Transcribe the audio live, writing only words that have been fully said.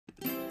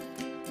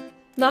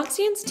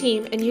Moxian's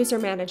team and user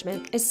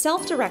management is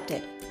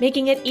self-directed,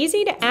 making it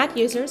easy to add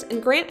users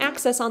and grant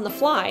access on the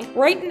fly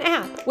right in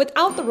app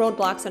without the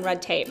roadblocks and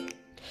red tape.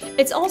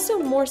 It's also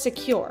more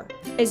secure,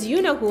 as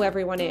you know who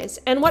everyone is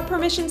and what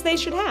permissions they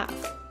should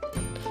have.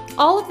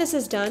 All of this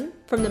is done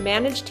from the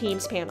Manage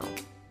Teams panel.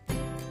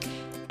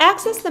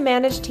 Access the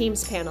Manage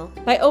Teams panel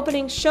by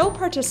opening Show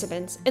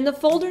Participants in the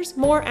folder's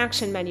More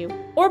Action menu,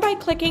 or by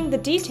clicking the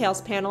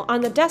Details panel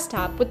on the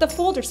desktop with the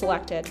folder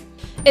selected.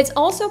 It's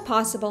also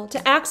possible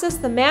to access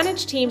the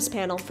Manage Teams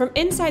panel from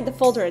inside the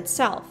folder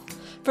itself,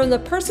 from the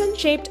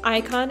person-shaped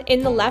icon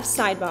in the left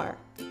sidebar.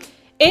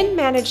 In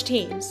Manage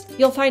Teams,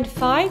 you'll find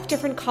 5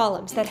 different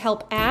columns that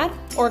help add,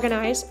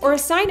 organize, or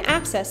assign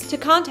access to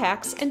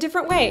contacts in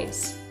different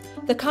ways.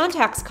 The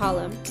Contacts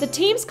column, the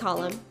Teams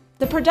column,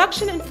 the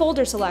Production and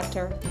Folder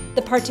selector,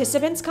 the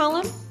Participants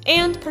column,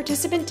 and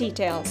Participant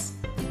Details.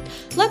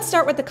 Let's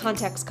start with the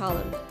Contacts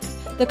column.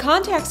 The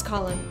Contacts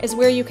column is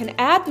where you can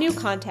add new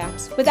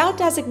contacts without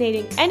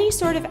designating any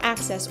sort of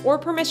access or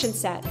permission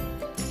set.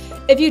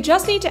 If you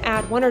just need to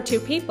add 1 or 2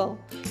 people,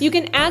 you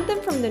can add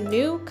them from the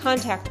New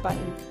Contact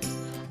button.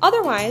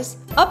 Otherwise,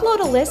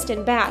 upload a list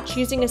in batch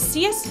using a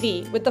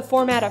CSV with the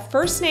format of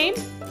first name,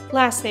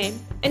 last name,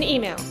 and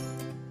email.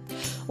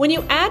 When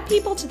you add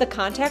people to the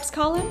Contacts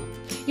column,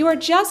 you are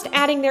just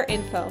adding their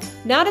info,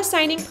 not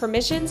assigning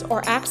permissions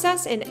or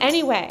access in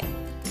any way.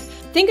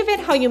 Think of it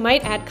how you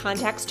might add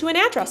contacts to an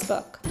address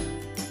book.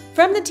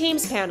 From the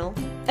Teams panel,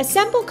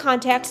 assemble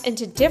contacts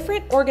into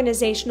different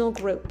organizational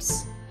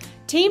groups.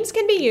 Teams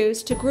can be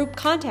used to group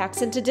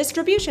contacts into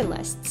distribution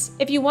lists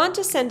if you want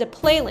to send a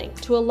play link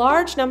to a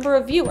large number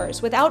of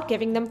viewers without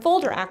giving them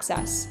folder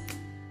access.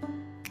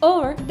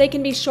 Or they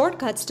can be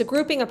shortcuts to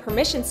grouping a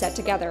permission set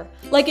together,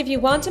 like if you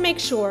want to make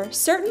sure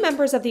certain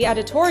members of the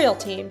editorial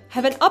team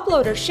have an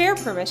upload or share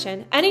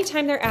permission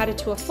anytime they're added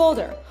to a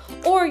folder,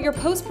 or your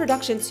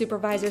post-production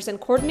supervisors and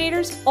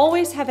coordinators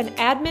always have an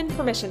admin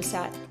permission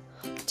set.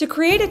 To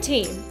create a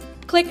team,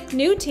 click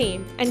New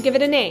Team and give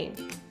it a name.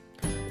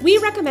 We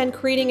recommend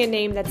creating a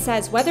name that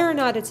says whether or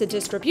not it's a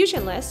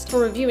distribution list for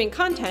reviewing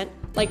content,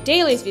 like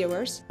Dailies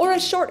viewers, or a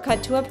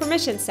shortcut to a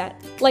permission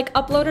set, like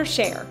upload or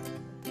share.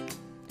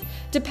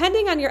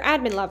 Depending on your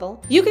admin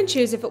level, you can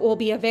choose if it will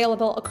be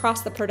available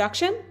across the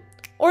production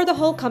or the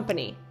whole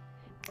company.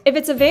 If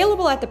it's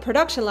available at the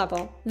production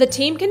level, the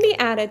team can be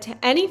added to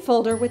any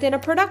folder within a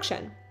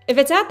production. If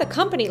it's at the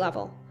company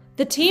level,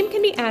 the team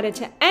can be added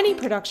to any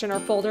production or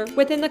folder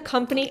within the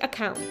company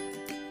account.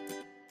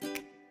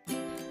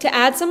 To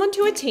add someone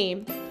to a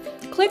team,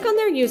 click on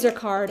their user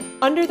card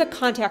under the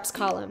Contacts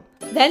column,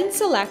 then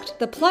select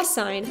the plus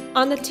sign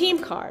on the team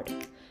card.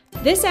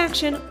 This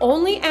action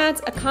only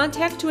adds a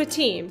contact to a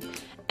team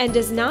and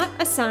does not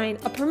assign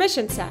a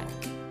permission set.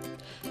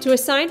 To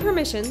assign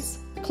permissions,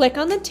 click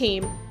on the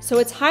team so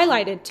it's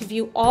highlighted to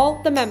view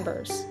all the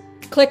members.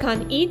 Click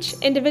on each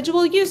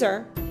individual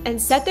user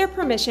and set their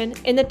permission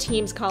in the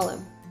Teams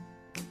column.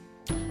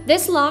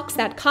 This locks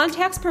that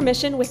contact's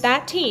permission with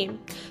that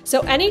team,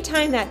 so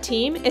anytime that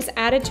team is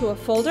added to a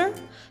folder,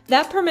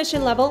 that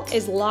permission level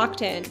is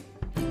locked in.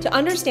 To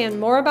understand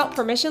more about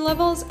permission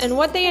levels and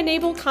what they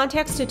enable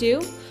contacts to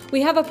do,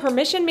 we have a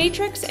permission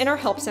matrix in our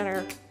Help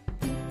Center.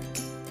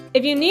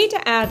 If you need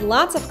to add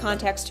lots of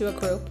contacts to a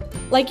group,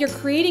 like you're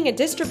creating a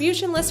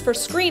distribution list for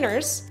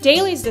screeners,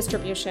 Dailies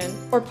distribution,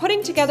 or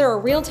putting together a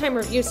real-time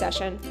review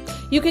session,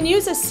 you can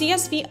use a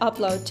CSV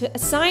upload to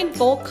assign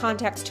bulk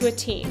contacts to a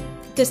team.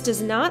 This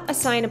does not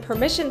assign a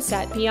permission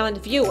set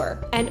beyond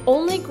viewer and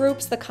only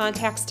groups the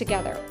contacts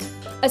together.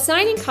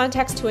 Assigning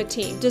contacts to a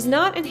team does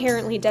not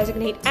inherently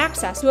designate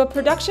access to a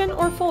production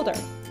or folder.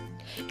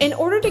 In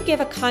order to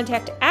give a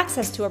contact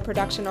access to a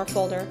production or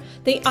folder,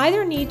 they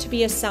either need to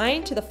be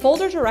assigned to the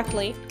folder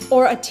directly,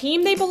 or a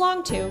team they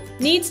belong to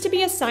needs to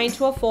be assigned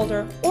to a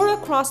folder or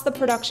across the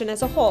production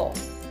as a whole.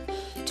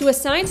 To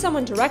assign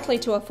someone directly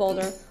to a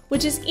folder,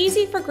 which is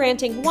easy for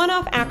granting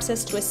one-off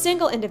access to a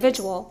single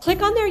individual,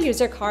 click on their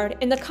user card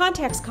in the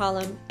Contacts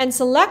column and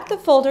select the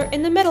folder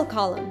in the middle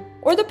column,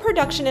 or the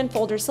Production and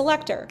Folder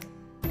selector.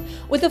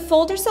 With the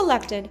folder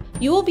selected,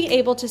 you will be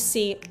able to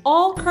see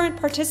all current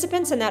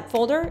participants in that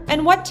folder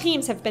and what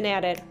teams have been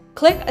added.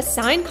 Click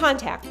Assign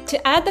Contact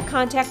to add the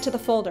contact to the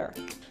folder.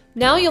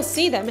 Now you'll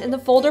see them in the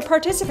Folder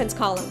Participants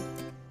column.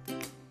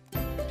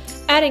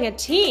 Adding a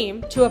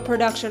team to a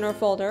production or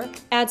folder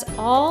adds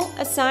all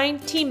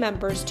assigned team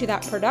members to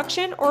that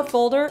production or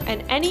folder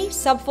and any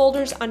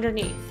subfolders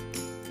underneath.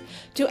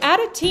 To add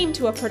a team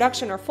to a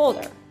production or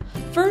folder,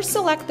 first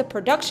select the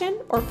production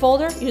or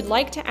folder you'd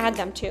like to add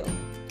them to.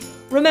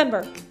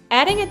 Remember,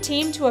 adding a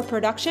team to a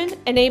production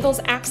enables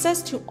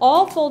access to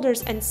all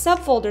folders and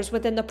subfolders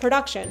within the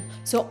production,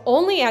 so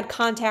only add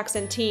contacts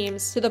and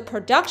teams to the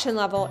production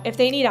level if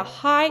they need a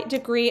high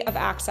degree of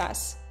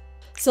access.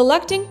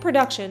 Selecting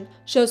Production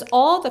shows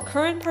all the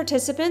current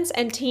participants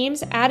and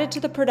teams added to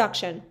the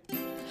production.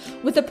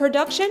 With the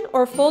production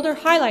or folder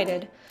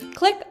highlighted,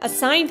 click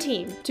Assign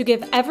Team to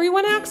give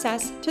everyone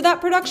access to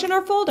that production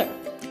or folder.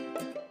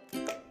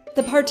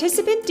 The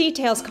Participant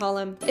Details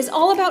column is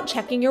all about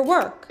checking your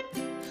work.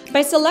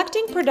 By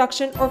selecting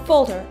Production or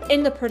Folder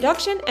in the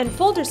Production and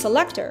Folder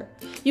selector,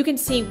 you can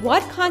see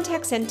what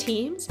contacts and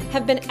teams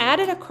have been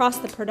added across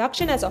the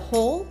production as a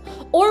whole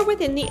or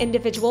within the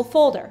individual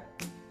folder.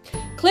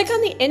 Click on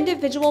the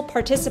individual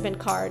participant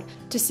card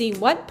to see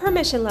what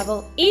permission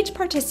level each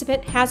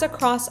participant has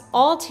across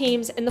all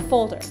teams in the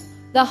folder.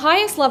 The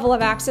highest level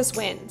of access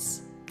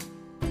wins.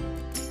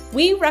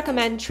 We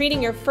recommend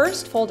treating your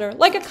first folder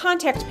like a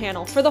contact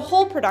panel for the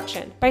whole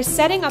production by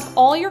setting up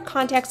all your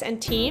contacts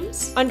and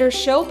teams under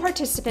Show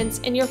Participants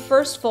in your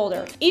first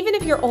folder, even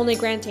if you're only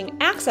granting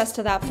access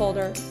to that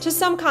folder to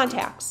some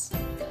contacts.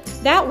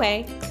 That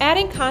way,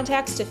 adding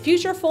contacts to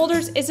future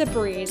folders is a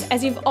breeze,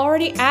 as you've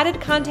already added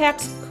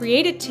contacts,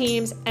 created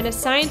teams, and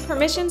assigned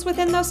permissions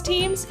within those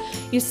teams.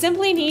 You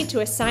simply need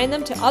to assign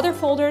them to other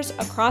folders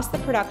across the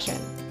production.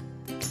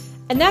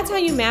 And that's how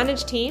you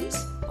manage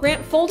teams,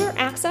 grant folder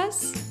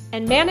access,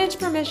 and manage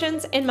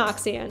permissions in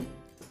Moxion.